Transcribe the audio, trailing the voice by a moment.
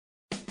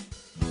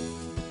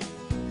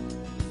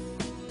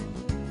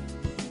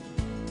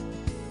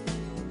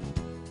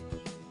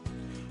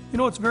You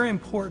know, it's very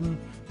important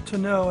to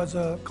know as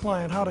a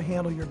client how to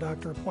handle your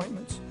doctor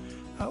appointments.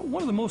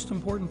 One of the most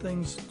important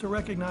things to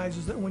recognize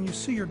is that when you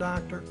see your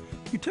doctor,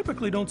 you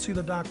typically don't see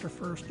the doctor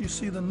first. You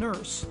see the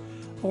nurse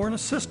or an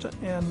assistant,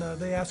 and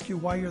they ask you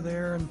why you're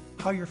there and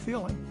how you're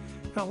feeling.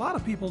 Now, a lot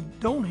of people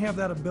don't have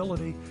that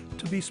ability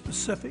to be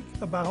specific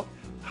about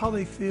how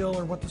they feel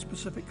or what the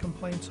specific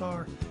complaints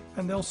are.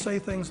 And they'll say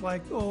things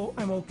like, oh,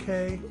 I'm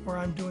okay, or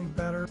I'm doing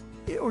better,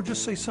 or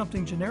just say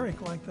something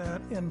generic like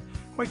that. And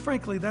quite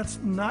frankly, that's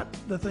not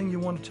the thing you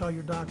want to tell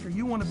your doctor.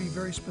 You want to be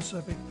very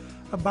specific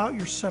about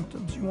your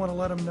symptoms. You want to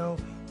let them know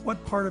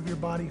what part of your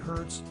body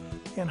hurts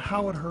and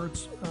how it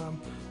hurts,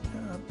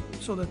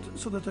 so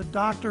that the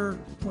doctor,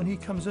 when he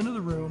comes into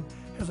the room,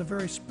 has a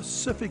very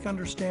specific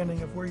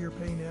understanding of where your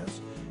pain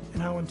is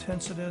and how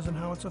intense it is and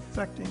how it's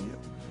affecting you.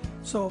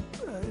 So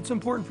it's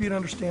important for you to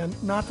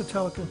understand not to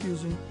tell a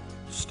confusing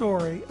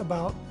story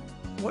about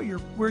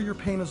where your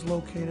pain is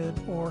located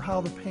or how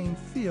the pain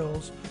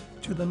feels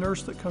to the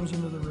nurse that comes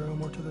into the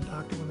room or to the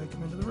doctor when they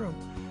come into the room.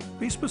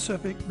 Be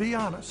specific, be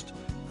honest,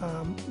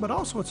 but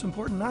also it's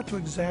important not to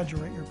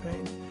exaggerate your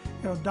pain.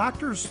 You know,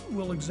 doctors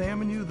will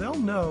examine you, they'll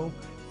know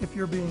if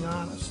you're being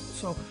honest.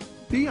 So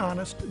be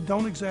honest,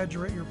 don't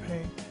exaggerate your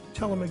pain.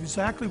 Tell them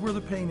exactly where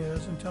the pain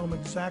is and tell them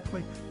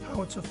exactly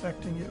how it's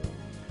affecting you.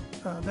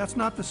 That's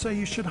not to say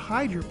you should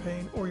hide your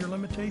pain or your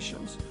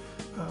limitations.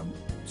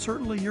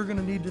 Certainly you're going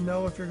to need to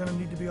know if you're going to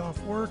need to be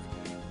off work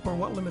or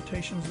what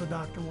limitations the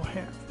doctor will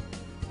have.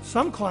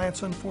 Some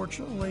clients,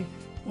 unfortunately,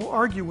 will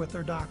argue with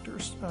their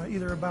doctors,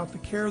 either about the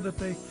care that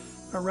they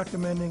are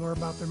recommending or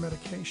about their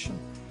medication.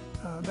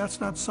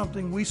 That's not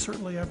something we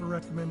certainly ever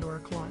recommend to our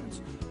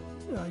clients.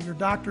 Your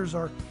doctors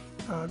are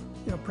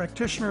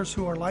practitioners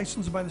who are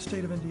licensed by the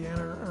state of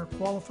Indiana, are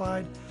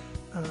qualified.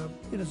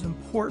 It is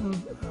important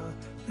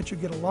that you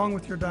get along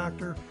with your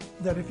doctor,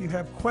 that if you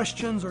have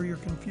questions or you're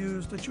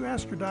confused, that you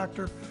ask your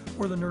doctor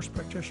or the nurse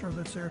practitioner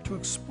that's there to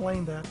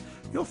explain that.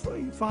 You'll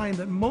find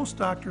that most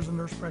doctors and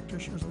nurse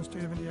practitioners in the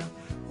state of Indiana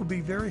will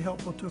be very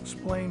helpful to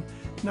explain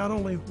not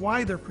only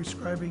why they're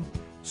prescribing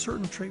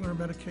certain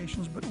treatment or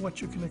medications, but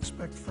what you can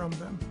expect from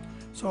them.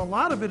 So a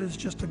lot of it is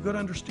just a good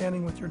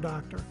understanding with your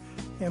doctor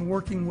and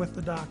working with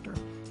the doctor.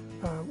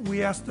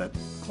 We ask that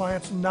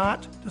clients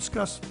not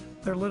discuss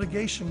their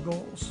litigation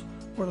goals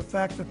or the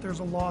fact that there's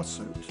a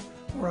lawsuit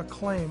or a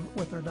claim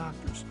with their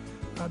doctors.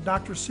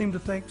 Doctors seem to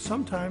think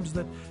sometimes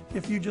that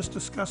if you just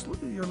discuss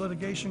your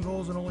litigation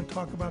goals and only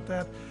talk about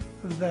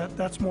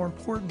that's more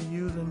important to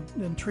you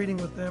than treating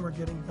with them or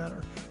getting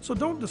better. So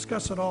don't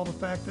discuss at all the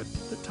fact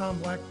that Tom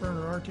Blackburn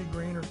or R.T.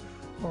 Green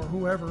or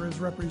whoever is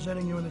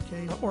representing you in the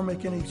case, or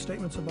make any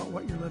statements about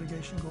what your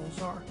litigation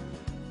goals are.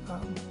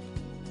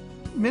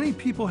 Many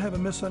people have a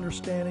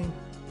misunderstanding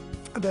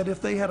that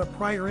if they had a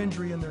prior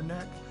injury in their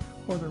neck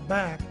or their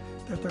back,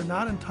 that they're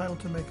not entitled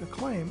to make a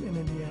claim in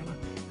Indiana,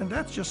 and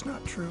that's just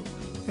not true.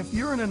 If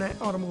you're in an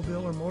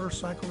automobile or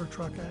motorcycle or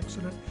truck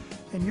accident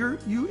and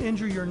you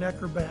injure your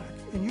neck or back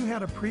and you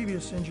had a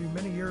previous injury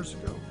many years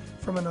ago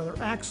from another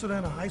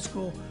accident, a high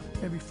school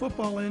maybe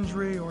football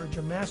injury or a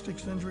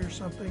gymnastics injury or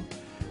something,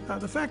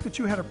 the fact that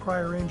you had a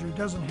prior injury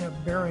doesn't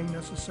have bearing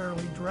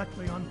necessarily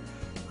directly on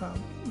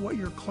what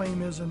your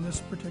claim is in this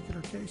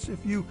particular case.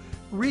 If you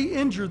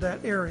re-injure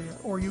that area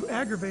or you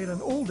aggravate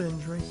an old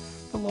injury,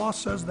 the law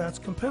says that's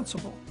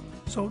compensable.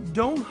 So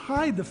don't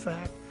hide the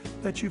fact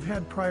that you've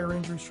had prior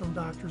injuries from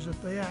doctors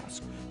if they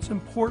ask. It's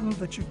important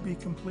that you be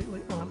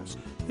completely honest.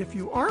 If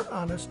you aren't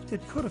honest,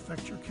 it could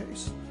affect your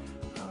case.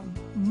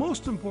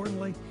 Most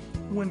importantly,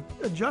 when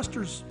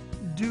adjusters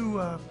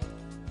do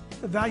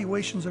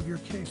evaluations of your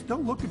case,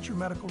 they'll look at your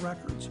medical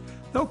records.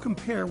 They'll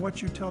compare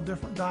what you tell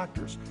different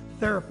doctors,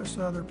 therapists,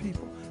 and other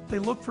people. They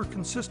look for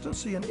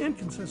consistency and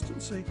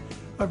inconsistency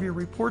of your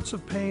reports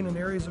of pain in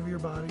areas of your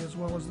body as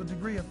well as the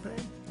degree of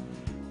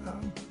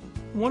pain.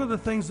 One of the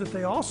things that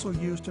they also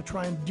use to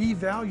try and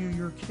devalue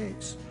your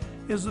case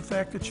is the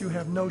fact that you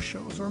have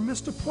no-shows or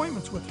missed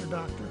appointments with your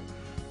doctor.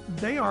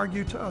 They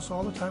argue to us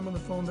all the time on the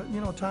phone that,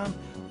 you know, Tom,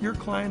 your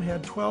client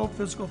had 12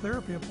 physical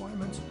therapy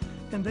appointments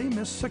and they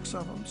missed 6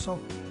 of them. So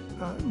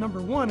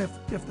number one,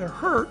 if they're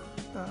hurt,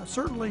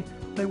 certainly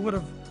they would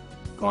have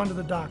gone to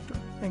the doctor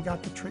and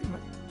got the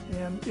treatment.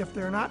 And if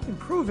they're not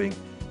improving,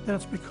 then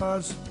it's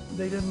because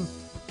they didn't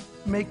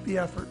make the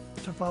effort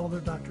to follow their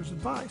doctor's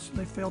advice.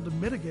 They failed to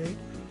mitigate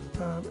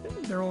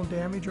their own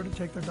damage or to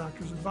take their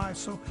doctor's advice.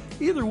 So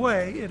either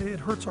way, it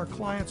hurts our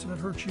clients and it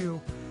hurts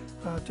you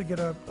to get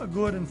a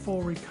good and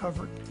full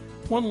recovery.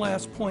 One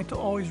last point to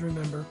always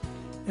remember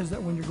is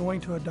that when you're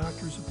going to a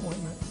doctor's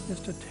appointment is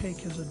to take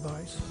his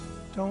advice.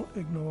 Don't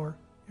ignore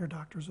your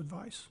doctor's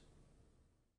advice.